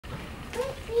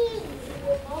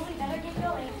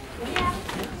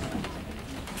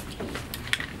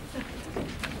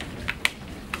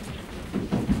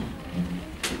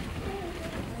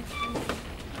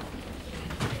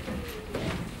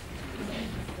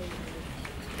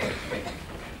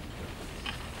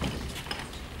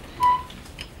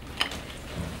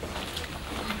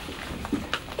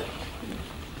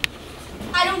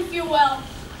I don't feel well.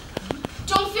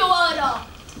 Don't feel well at all.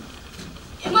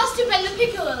 It must have been the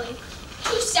piccalilli.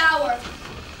 Too sour.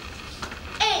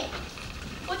 Hey,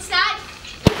 what's that?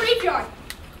 The graveyard.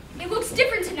 It looks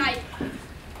different tonight.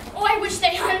 Oh, I wish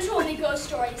they hadn't told me ghost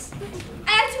stories.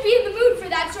 I have to be in the mood for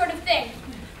that sort of thing.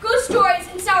 Ghost stories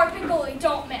and sour piccalilli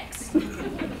don't mix.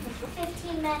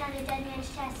 15 men on a dead man's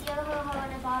chest. Yo ho ho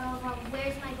and a bottle of rum.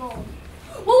 Where's my gold?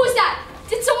 What was that?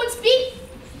 Did someone speak?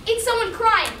 It's someone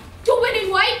crying. To win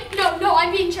in white? No,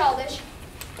 I'm being childish.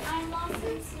 I'm lost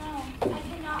in snow. I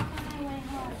cannot find my way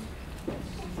home.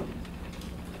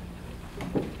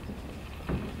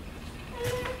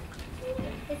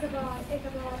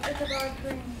 Ichabod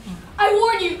Crane. I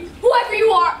warn you, whoever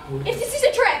you are, if this is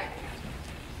a trick.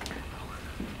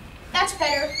 That's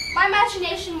better. My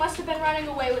imagination must have been running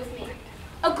away with me.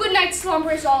 A good night's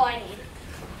slumber is all I need.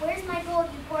 Where's my gold,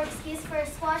 you poor excuse for a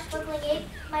swashbuckling ape?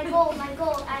 My gold,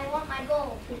 I want my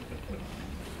gold.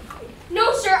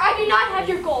 No, sir, I do not have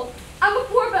your gold. I'm a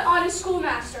poor but honest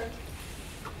schoolmaster.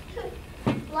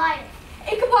 Liar.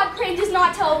 Ichabod Crane does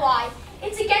not tell a lie.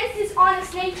 It's against his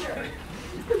honest nature.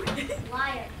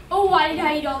 Liar. Oh, why did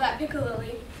I eat all that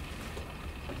piccalilli?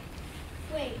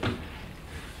 Wait.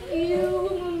 You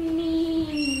mean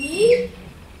me?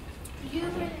 You were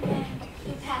the man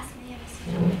who passed me in the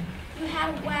street. You had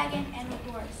a wagon and a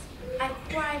horse. I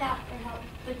cried out for help,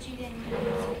 but you didn't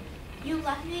answer. You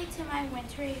left me to my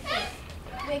wintry fate.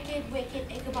 Wicked,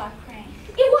 wicked Ichabod Crane.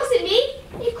 It wasn't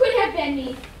me. It couldn't have been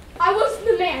me. I wasn't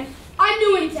the man. I'm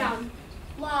new in town.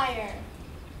 Liar.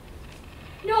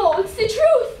 No, it's the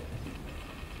truth.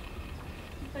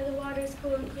 By the waters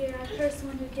cool and clear, I curse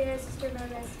one who dares disturb my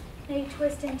rest. May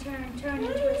twist and turn and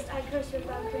twist. I curse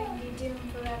without Crane, be doomed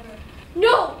forever.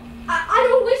 No, I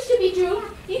don't wish to be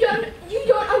doomed. You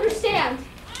don't understand.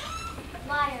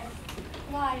 Liar.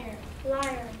 Liar.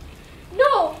 Liar,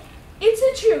 No, it's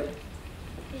the truth.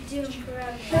 be doomed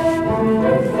forever.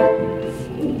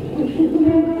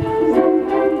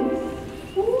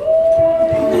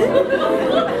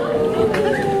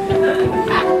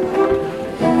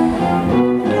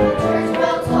 Church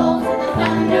bell tolls and the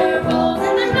thunder rolls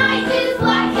and the night is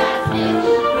black as pitch.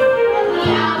 And the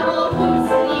owl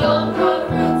hoots and the old crow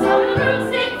roots on the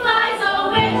broomstick flies a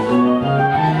witch.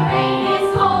 And the rain is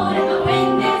cold and the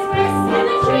wind is brisk and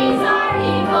the trees are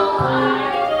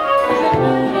eagle-eyed. And the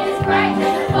moon is bright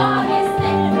and the fog is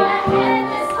thick where a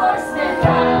headless horseman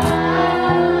rides.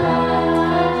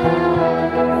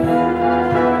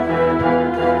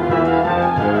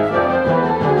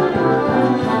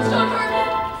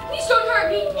 Please don't hurt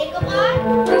me. Ichabod?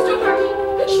 Please don't hurt me.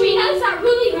 Katrina, is that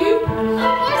really you?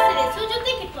 Of course it is. Who'd you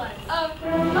think it was?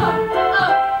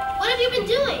 What have you been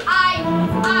doing?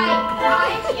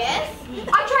 Yes?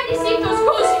 I tried to save those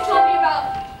ghosts you told me about.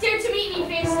 Dare to meet me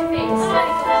face to face.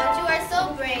 Ichabod, you are so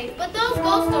brave. But those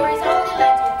ghost stories are only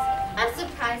legends. I'm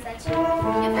surprised at you.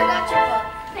 You forgot your book.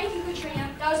 Thank you, Katrina.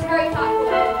 That was very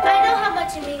thoughtful of you. I know how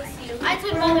much it means to you. I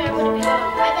told Mother I wouldn't be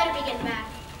long. I better be getting back.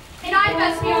 And I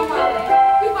best be on my way.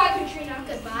 Goodbye, Katrina.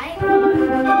 Goodbye.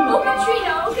 Oh,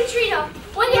 Katrina.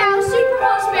 One day I will soon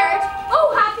propose marriage.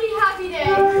 Oh, happy day.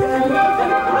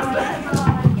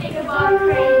 Ichabod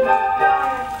Crane.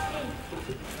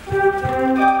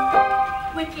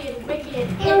 Wicked,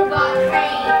 Ichabod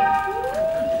Crane.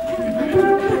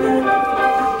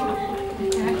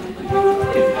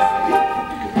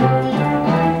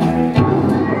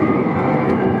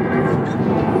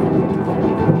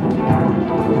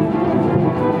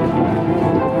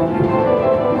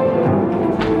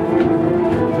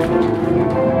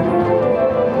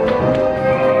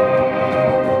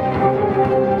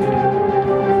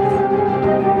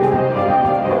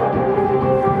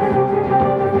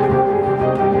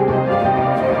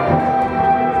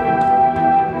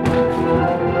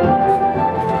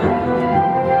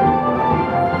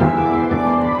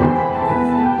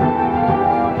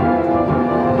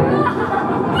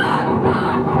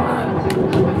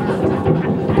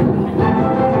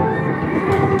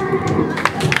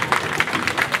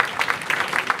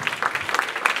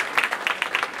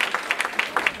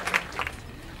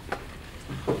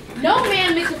 No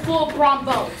man makes a fool of Brom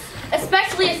Bones,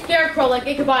 especially a scarecrow like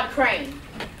Ichabod Crane.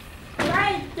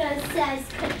 Martha says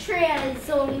Katrina is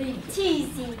only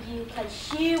teasing you because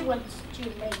she wants to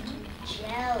make you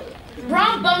jealous.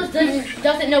 Brom Bones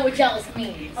doesn't know what jealous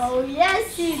means. Oh,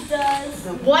 yes, he does.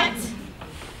 What?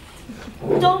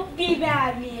 Don't be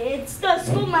mad at me. It's the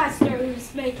schoolmaster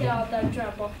who's making all the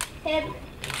trouble. Him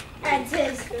and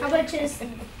his, how much is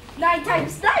 9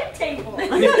 times 9 table?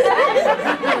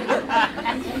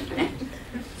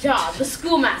 the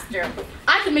schoolmaster.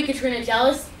 I can make Katrina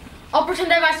jealous. I'll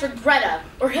pretend I've asked for Greta,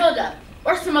 or Hilda,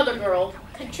 or some other girl.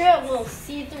 Katrina will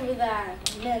see through that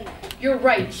in a minute. You're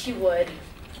right, she would.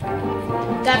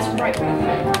 That's right.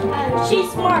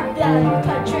 She's smart than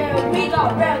Katrina. We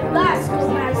got red last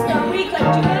schoolmaster. We could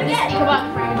do it This again.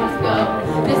 Ichabod Crane must go.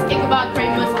 This Ichabod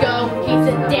Crane must go. He's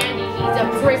a dandy, he's a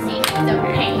prissy, he's a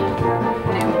pain.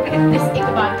 This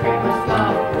Ichabod Crane must go.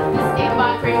 This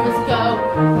Ichabod Crane must go.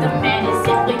 The man is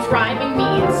simply driving me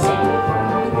insane.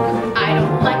 I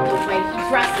don't like the way he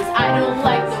dresses. I don't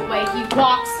like the way he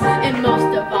walks. And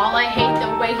most of all, I hate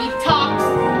the way he talks.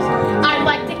 I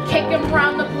like to kick him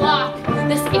round the block.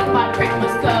 This Ichabod Crane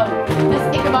must go. This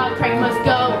Ichabod Crane must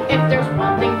go. If there's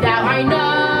one thing that I know,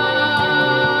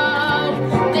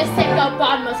 this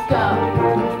Ichabod must go.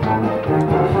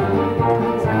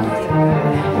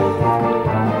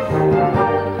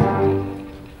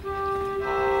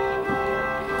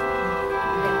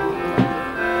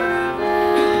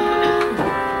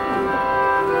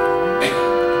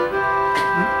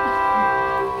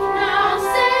 Now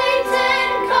Satan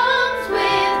comes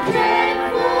with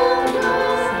dreadful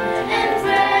rules and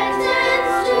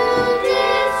threatens to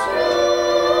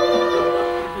destroy.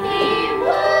 He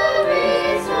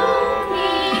worries whom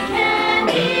he can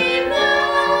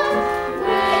devour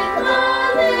with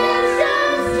knowledge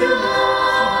destroy.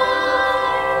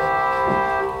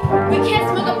 We can't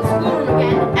smoke up the schoolroom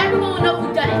again. Everyone will know who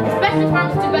done it, especially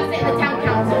Farmers Dubessa and the town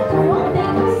council.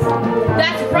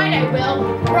 That's right, I will.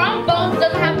 Brom Bones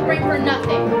doesn't have a brain for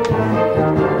nothing.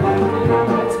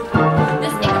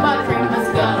 This Ichabod Crane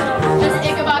must go. This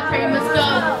Ichabod Crane must go.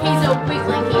 He's a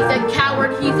weakling, he's a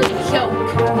coward, he's a joke.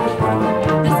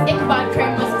 This Ichabod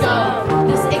Crane must go.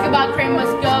 This Ichabod Crane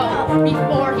must go.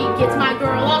 Before he gets my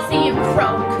girl, I'll see him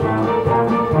croak.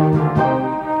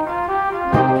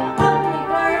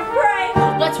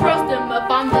 Let's roast him up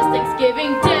on this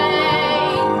Thanksgiving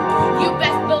Day. You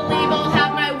best believe I'll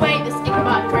have my way. This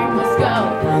Ichabod Crane must go.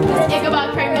 This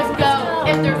Ichabod Crane must go.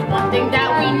 If there's one thing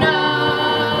that we know,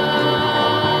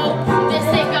 this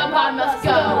Ichabod must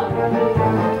go.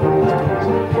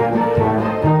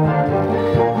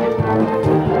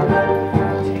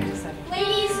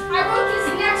 Ladies, I wrote this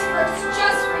next verse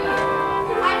just for you.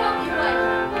 I hope you like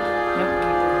it.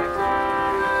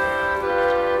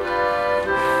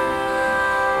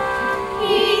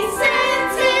 He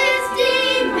sends his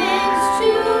demons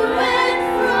to and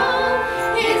fro,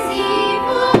 his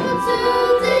evil to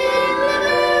deliver.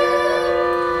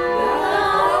 The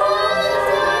host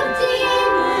of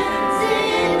demons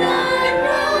in the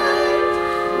night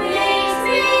makes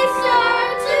me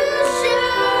start to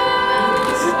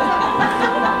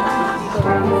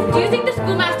Do you think the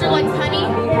schoolmaster likes honey?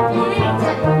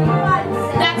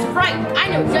 That's right, I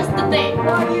know just the thing.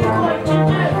 What are you going to do?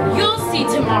 You'll see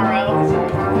tomorrow.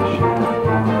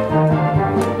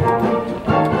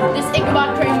 This Ichabod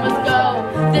Crane must go.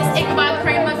 This Ichabod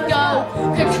Crane must go.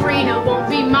 Katrina won't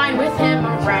be mine with him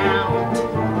around.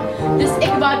 This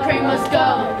Ichabod Crane must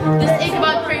go. This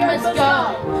Ichabod Crane must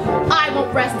go. I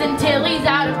won't rest until he's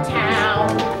out of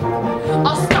town.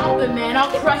 I'll stomp him and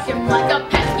I'll crush him like a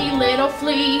pesky little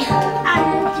flea.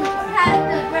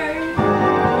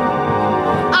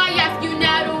 I ask you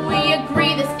now, do we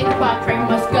agree? This Ichabod Crane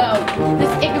must go.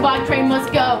 This Ichabod Crane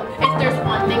must go. If there's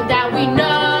one thing that we know,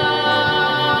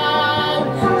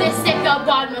 this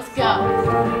Ichabod must go.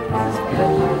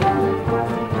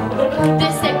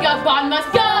 This Ichabod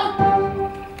must go.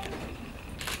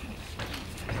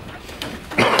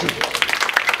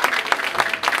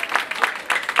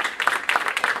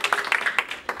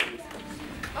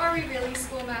 Are we really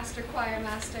schoolmaster, choir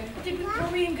master? Are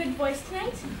we in good voice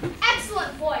tonight?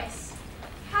 Excellent voice.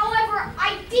 However,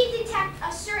 I did detect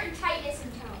a certain tightness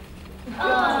in tone.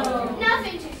 Oh.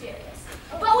 Nothing too serious.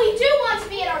 But we do want to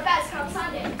be at our best come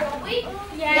Sunday, don't we?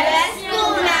 Yes,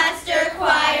 schoolmaster,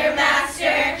 choir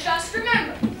master. Just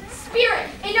remember, spirit,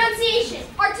 enunciation,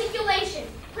 articulation,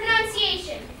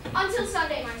 pronunciation. Until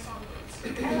Sunday, my song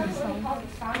reads.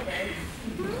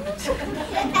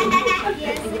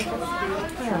 Yes, Ichabod.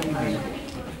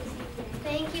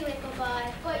 Thank you,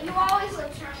 Ichabod. But you always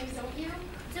look charming, don't you?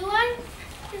 Do I?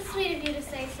 It's sweet of you to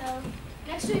say so.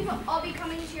 Next week, I'll be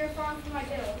coming to your farm for my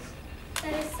bills.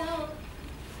 That is so.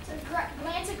 To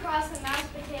glance across the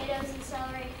mashed potatoes and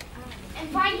celery, and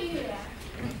find you there.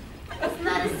 It's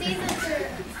not a season for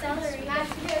celery.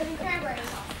 Mashed potatoes and cranberry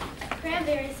sauce.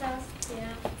 Cranberry sauce.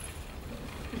 Yeah.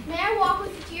 May I walk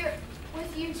with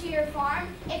you to your farm?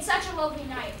 It's such a lovely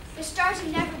night. The stars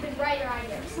have never been brighter, I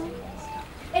dare say.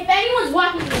 If anyone's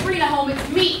walking Katrina home, it's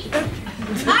me.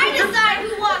 I decide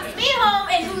who walks me home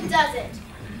and who doesn't.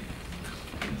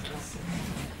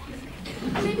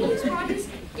 Maybe he's right.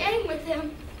 with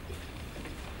him.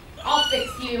 I'll fix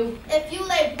you. If you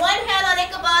lay one hand on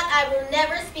Ichabod, I will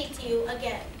never speak to you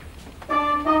again.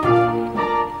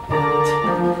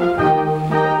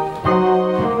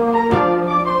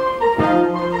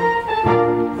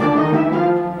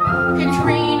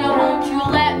 Katrina, won't you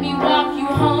let me walk you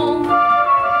home?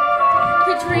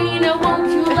 Katrina,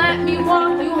 won't you let me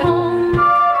walk you home?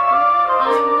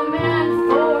 I'm the man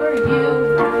for you,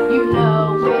 you know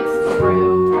it's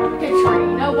true.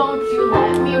 Katrina, won't you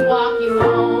let me walk you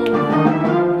home?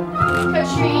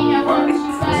 Katrina, won't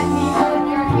you let me hold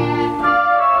your hand?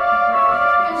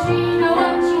 Katrina,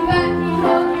 won't you let me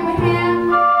hold your hand?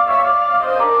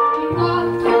 You walk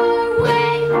your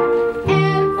way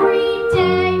every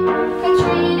day.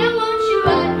 Katrina, won't you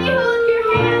let me hold your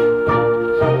hand?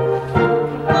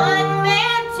 One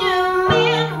man, two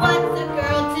men, what's a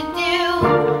girl to do?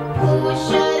 Who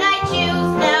should I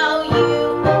choose now, you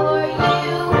or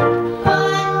you?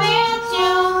 One man,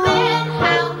 two men,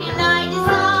 how can I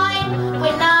decide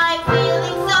when I'm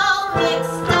feeling so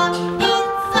mixed up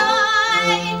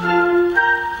inside?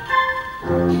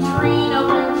 Katrina,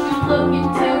 won't you look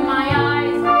into my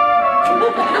eyes?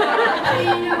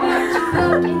 Katrina, won't you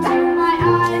look into my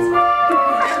eyes?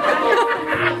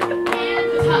 And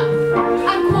tough,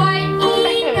 I'm quite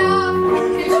enough.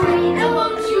 Katrina,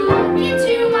 won't you look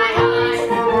into my eyes?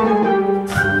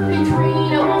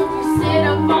 Katrina, won't you sit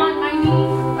up on my knee?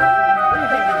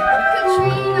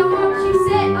 Katrina, won't you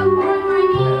sit up on my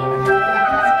knee?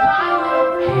 My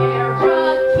little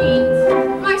parakeet,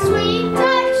 my sweet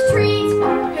Dutch treat.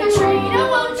 Katrina,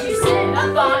 won't you sit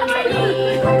up on my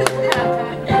knee?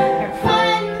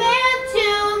 One man,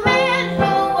 two men,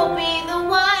 who will be the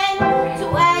one to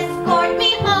escort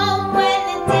me home when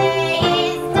the day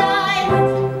is done?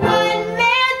 One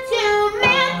man, two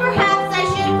men, perhaps I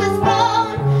should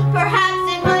postpone. Perhaps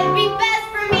it might be best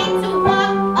for me to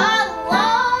walk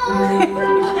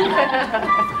alone.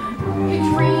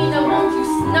 Katrina, won't you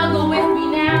snuggle with me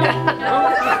now?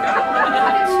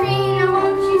 Katrina,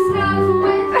 won't you snuggle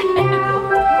with me now?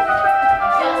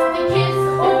 Just a kiss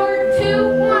or two,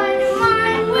 one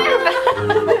mine will.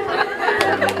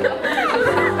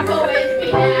 Go with me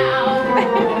now.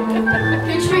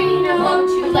 Katrina, won't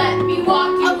you let me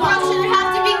walk you A girl home? shouldn't have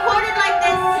to be courted like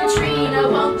this. Katrina,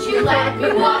 won't you let me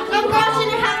walk A you girl home?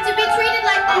 shouldn't have to be treated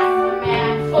like this.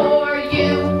 Man for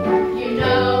you, you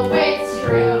know it's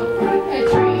true.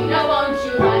 Katrina, won't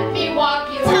you let me walk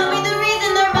you Tell home? me the reason,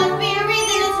 there must be a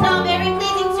reason. It's not very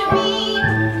pleasing to me.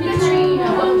 Katrina,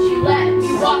 won't you let me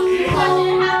walk you A girl home?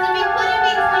 shouldn't have to be put in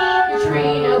between.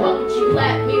 Katrina, won't you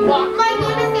let me walk you My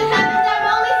goodness, good heavens, I'm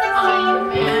only 16. I'm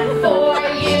the man for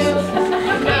you,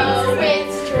 you know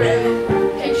it's true.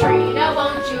 Katrina,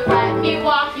 won't you let me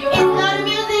walk you It's home? not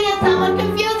amusing, it's somewhat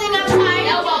confusing. I'm tired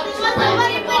Now of won't this. you Must let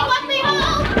somebody me please walk walk me you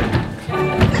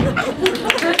home?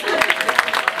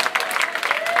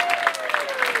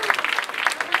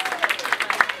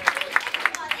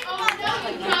 Oh, no,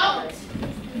 you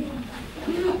don't.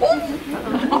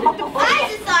 I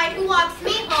decide who walks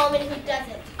me home and who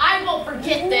doesn't. I won't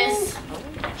forget this.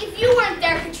 If you weren't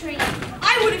there, Katrina,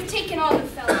 I would have taken on the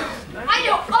fellow. I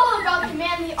know all about the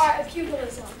manly art of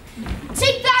pugilism.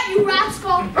 Take that, you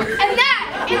rascal! And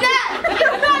that! And that!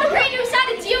 Ichabod Crane knows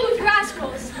how to deal with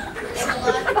rascals.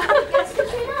 Yes,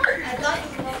 Katrina? I thought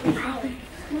you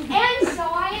were. And so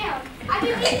I am. I've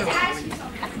been meaning to ask you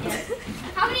something.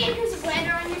 How many acres of land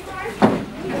are on your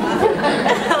farm?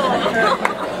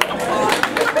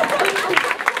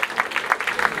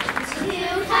 2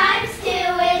 times 2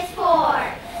 is 4.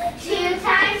 2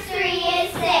 times 3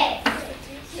 is 6.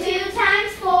 2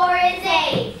 times 4 is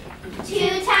 8.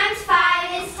 2 times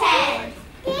 5 is 10.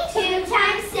 2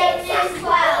 times 6 is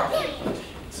 12.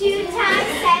 2 times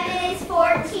 7 is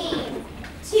 14.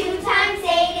 2 times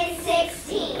 8 is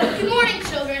 16. Good morning,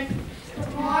 children.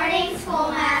 Good morning,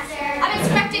 schoolmaster. I'm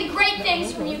expecting great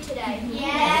things from you today.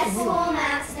 Yes,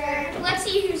 schoolmaster. Let's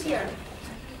see who's here.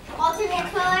 Walter Van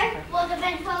Fuller, Walter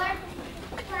Van Fuller,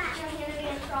 Henry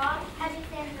Van Frog,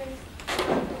 Alexander.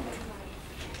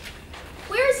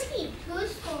 Where is he?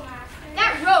 Who's schoolmaster?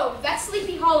 That rogue, that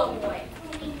Sleepy Hollow boy.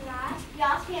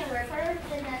 Yos Van Ripper,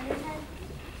 the Dunderhead,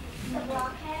 the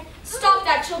Blockhead. Stop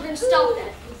that, children, stop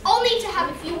that. I'll need to have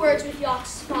a few words with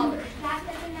Yox's father. Matt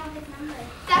doesn't know his number.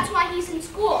 That's why he's in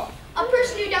school. A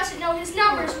person who doesn't know his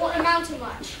numbers won't amount to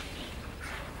much.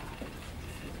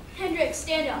 Hendrik,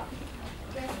 stand up.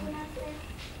 Yes, schoolmaster.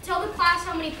 Tell the class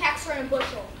how many pecks are in a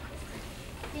bushel.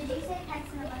 Did you say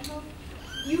pecks in a bundle?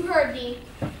 You heard me.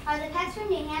 Are the pecks from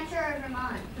New Hampshire or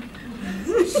Vermont?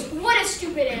 What a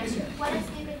stupid answer. What a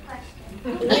stupid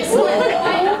question. Excellent,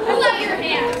 boy. Pull out your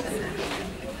hands.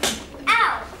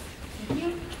 Ow!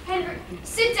 You, Hendrik,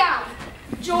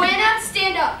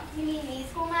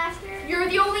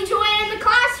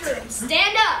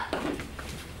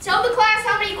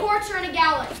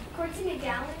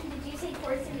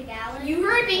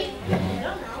 be? I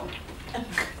don't know.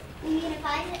 You mean if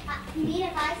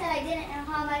I said I didn't know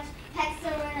how much pecks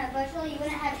there were in a bushel, you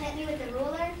wouldn't have hit me with the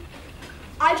ruler?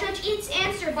 I judge each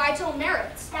answer by its own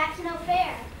merits. That's no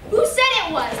fair. Who said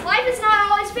it was? Life is not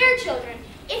always fair, children.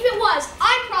 If it was,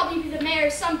 I'd probably be the mayor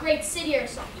of some great city or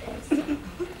something.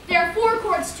 There are 4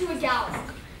 chords to a gallon.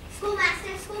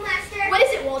 Schoolmaster, schoolmaster. What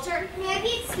is it, Walter? May I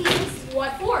be excused?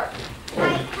 What for? I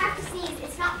have to sneeze.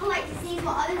 It's not polite to sneeze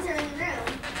while others are in the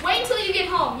room. Wait until you get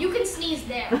home. You can sneeze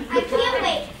there. I can't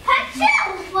wait.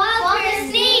 Achoo! Walter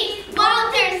sneeze!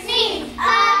 Walter sneeze!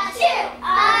 Achoo!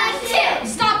 Achoo!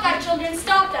 Stop that, children.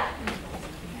 Stop that.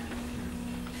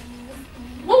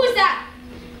 What was that?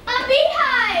 A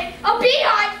beehive! A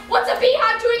beehive? What's a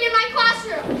beehive doing in my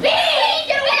classroom? Bees!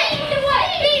 Get away! Get away!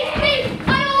 Bees! Bees! I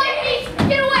don't like bees!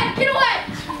 Get away! Get away!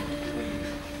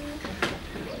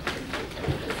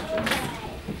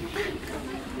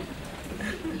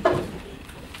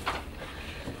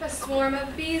 A swarm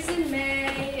of bees in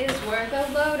May is worth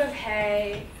a load of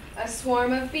hay. A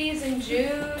swarm of bees in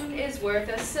June is worth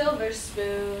a silver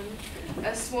spoon.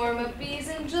 A swarm of bees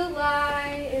in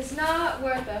July is not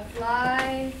worth a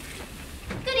fly.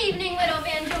 Good evening, Widow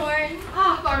Van Dorn.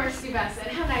 Ah, Farmer Stuyvesant,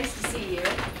 how nice to see you.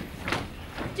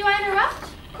 Do I interrupt?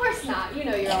 Of course not. You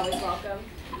know you're always welcome,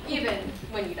 even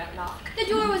when you don't knock. The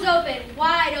door was open,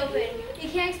 wide open. You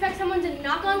can't expect someone to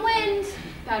knock on wind.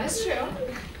 That is true.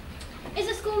 Is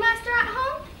the schoolmaster at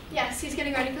home? Yes, he's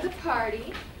getting ready for the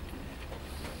party.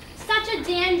 Such a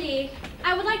dandy.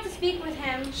 I would like to speak with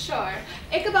him. Sure.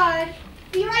 Ichabod.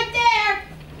 Be right there.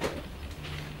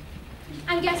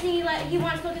 I'm guessing he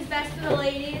wants to look his best for the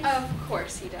ladies. Of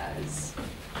course he does.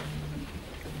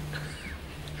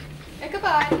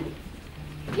 Ichabod.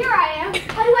 Here I am.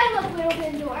 How do I look, Widow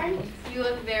Van Dorn? You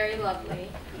look very lovely.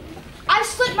 I've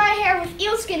split my hair with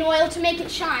eelskin oil to make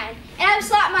it shine, and I've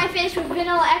slapped my face with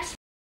vanilla extract.